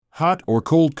Hot or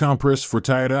cold compress for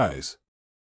tired eyes.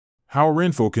 How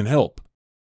RENPHO can help.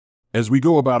 As we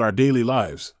go about our daily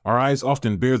lives, our eyes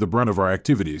often bear the brunt of our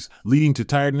activities, leading to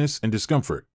tiredness and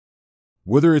discomfort.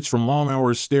 Whether it's from long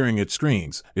hours staring at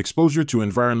screens, exposure to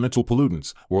environmental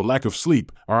pollutants, or lack of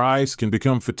sleep, our eyes can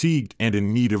become fatigued and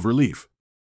in need of relief.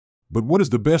 But what is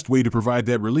the best way to provide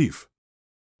that relief?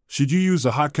 Should you use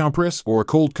a hot compress or a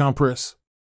cold compress?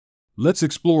 Let's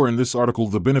explore in this article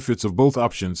the benefits of both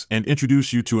options and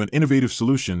introduce you to an innovative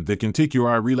solution that can take your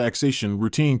eye relaxation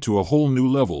routine to a whole new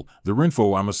level, the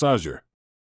RENPHO Eye Massager.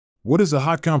 What is a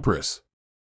hot compress?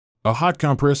 A hot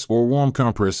compress or warm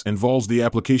compress involves the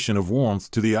application of warmth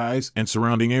to the eyes and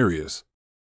surrounding areas.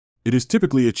 It is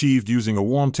typically achieved using a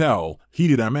warm towel,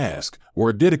 heated eye mask, or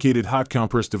a dedicated hot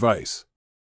compress device.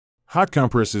 Hot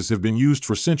compresses have been used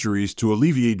for centuries to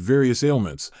alleviate various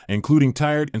ailments, including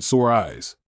tired and sore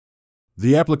eyes.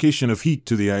 The application of heat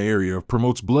to the eye area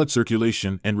promotes blood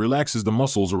circulation and relaxes the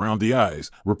muscles around the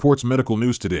eyes, reports Medical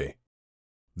News Today.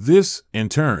 This, in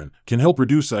turn, can help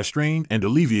reduce eye strain and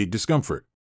alleviate discomfort.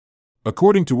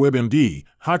 According to WebMD,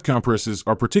 hot compresses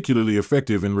are particularly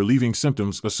effective in relieving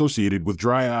symptoms associated with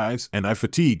dry eyes and eye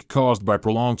fatigue caused by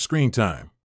prolonged screen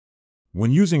time.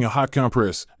 When using a hot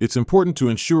compress, it's important to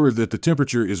ensure that the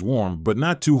temperature is warm but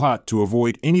not too hot to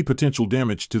avoid any potential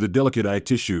damage to the delicate eye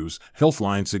tissues,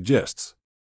 Healthline suggests.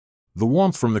 The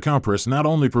warmth from the compress not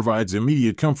only provides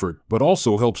immediate comfort but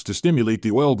also helps to stimulate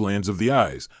the oil glands of the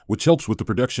eyes, which helps with the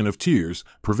production of tears,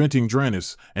 preventing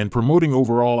dryness, and promoting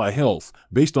overall eye health,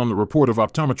 based on the report of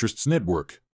Optometrists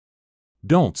Network.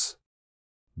 Don'ts.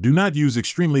 Do not use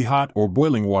extremely hot or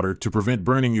boiling water to prevent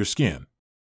burning your skin.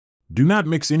 Do not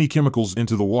mix any chemicals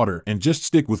into the water and just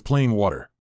stick with plain water.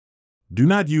 Do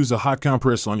not use a hot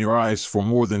compress on your eyes for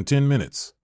more than 10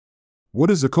 minutes.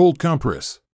 What is a cold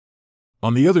compress?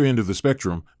 On the other end of the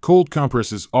spectrum, cold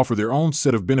compresses offer their own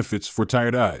set of benefits for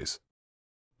tired eyes.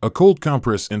 A cold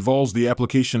compress involves the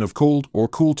application of cold or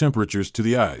cool temperatures to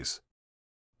the eyes.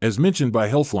 As mentioned by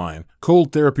Healthline,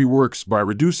 cold therapy works by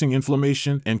reducing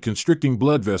inflammation and constricting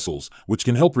blood vessels, which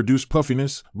can help reduce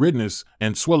puffiness, redness,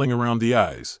 and swelling around the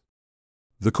eyes.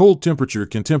 The cold temperature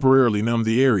can temporarily numb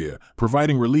the area,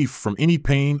 providing relief from any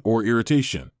pain or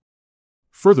irritation.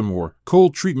 Furthermore,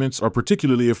 cold treatments are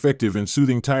particularly effective in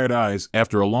soothing tired eyes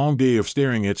after a long day of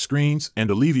staring at screens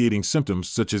and alleviating symptoms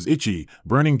such as itchy,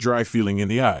 burning dry feeling in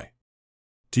the eye.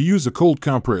 To use a cold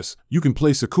compress, you can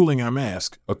place a cooling eye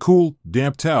mask, a cool,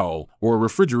 damp towel, or a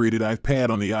refrigerated eye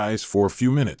pad on the eyes for a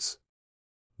few minutes.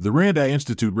 The Rand Eye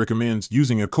Institute recommends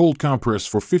using a cold compress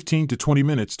for 15 to 20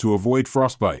 minutes to avoid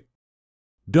frostbite.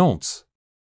 Don'ts.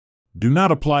 Do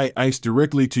not apply ice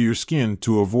directly to your skin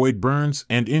to avoid burns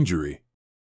and injury.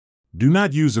 Do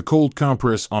not use a cold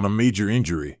compress on a major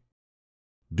injury.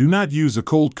 Do not use a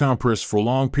cold compress for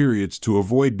long periods to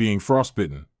avoid being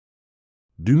frostbitten.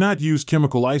 Do not use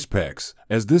chemical ice packs,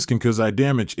 as this can cause eye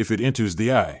damage if it enters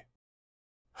the eye.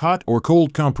 Hot or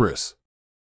cold compress.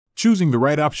 Choosing the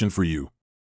right option for you.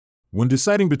 When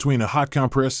deciding between a hot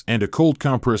compress and a cold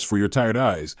compress for your tired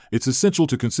eyes, it's essential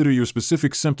to consider your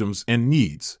specific symptoms and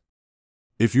needs.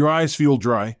 If your eyes feel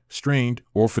dry, strained,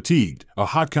 or fatigued, a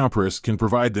hot compress can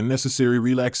provide the necessary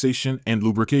relaxation and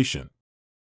lubrication.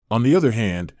 On the other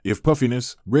hand, if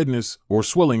puffiness, redness, or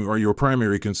swelling are your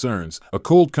primary concerns, a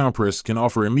cold compress can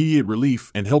offer immediate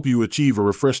relief and help you achieve a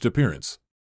refreshed appearance.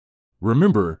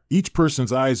 Remember, each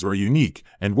person's eyes are unique,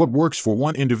 and what works for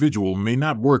one individual may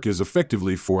not work as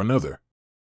effectively for another.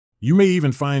 You may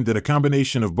even find that a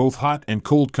combination of both hot and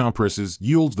cold compresses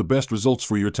yields the best results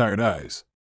for your tired eyes.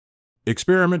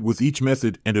 Experiment with each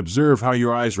method and observe how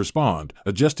your eyes respond,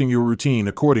 adjusting your routine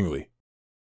accordingly.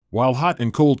 While hot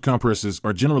and cold compresses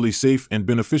are generally safe and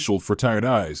beneficial for tired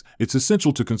eyes, it's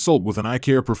essential to consult with an eye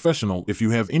care professional if you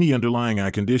have any underlying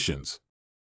eye conditions.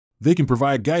 They can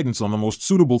provide guidance on the most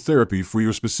suitable therapy for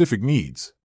your specific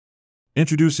needs.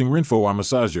 Introducing RENPHO Eye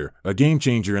Massager, a game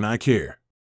changer in eye care.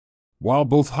 While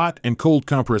both hot and cold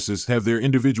compresses have their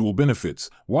individual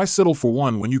benefits, why settle for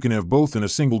one when you can have both in a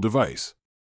single device?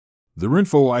 The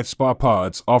RENPHO Eye Spa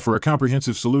Pods offer a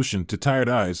comprehensive solution to tired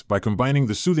eyes by combining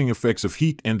the soothing effects of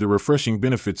heat and the refreshing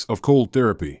benefits of cold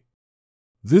therapy.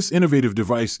 This innovative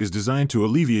device is designed to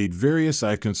alleviate various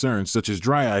eye concerns such as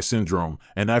dry eye syndrome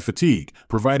and eye fatigue,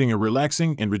 providing a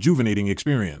relaxing and rejuvenating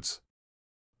experience.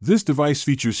 This device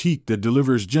features heat that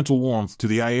delivers gentle warmth to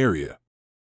the eye area.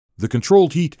 The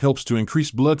controlled heat helps to increase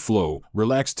blood flow,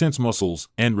 relax tense muscles,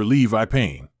 and relieve eye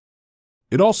pain.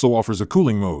 It also offers a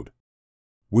cooling mode.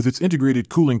 With its integrated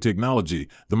cooling technology,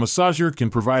 the massager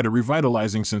can provide a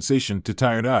revitalizing sensation to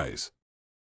tired eyes.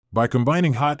 By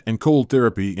combining hot and cold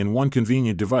therapy in one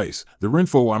convenient device, the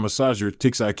RENPHO eye massager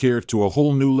takes eye care to a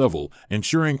whole new level,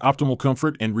 ensuring optimal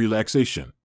comfort and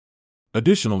relaxation.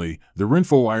 Additionally, the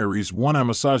RENPHO Iris One Eye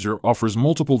Massager offers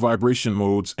multiple vibration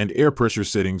modes and air pressure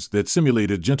settings that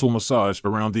simulate a gentle massage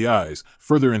around the eyes,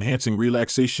 further enhancing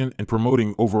relaxation and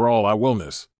promoting overall eye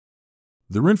wellness.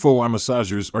 The RENPHO eye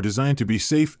massagers are designed to be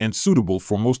safe and suitable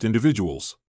for most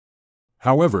individuals.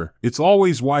 However, it's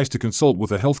always wise to consult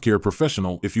with a healthcare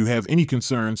professional if you have any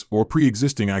concerns or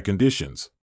pre-existing eye conditions.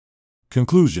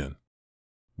 Conclusion: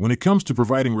 when it comes to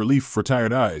providing relief for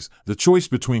tired eyes, the choice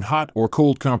between hot or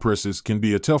cold compresses can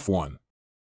be a tough one.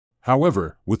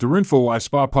 However, with the RENPHO Eye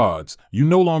Spa Pods, you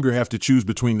no longer have to choose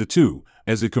between the two,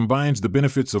 as it combines the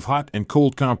benefits of hot and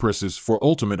cold compresses for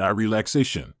ultimate eye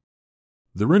relaxation.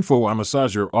 The RENPHO Eye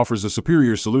Massager offers a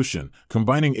superior solution,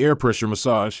 combining air pressure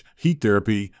massage, heat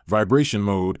therapy, vibration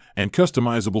mode, and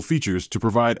customizable features to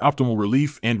provide optimal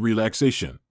relief and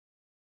relaxation.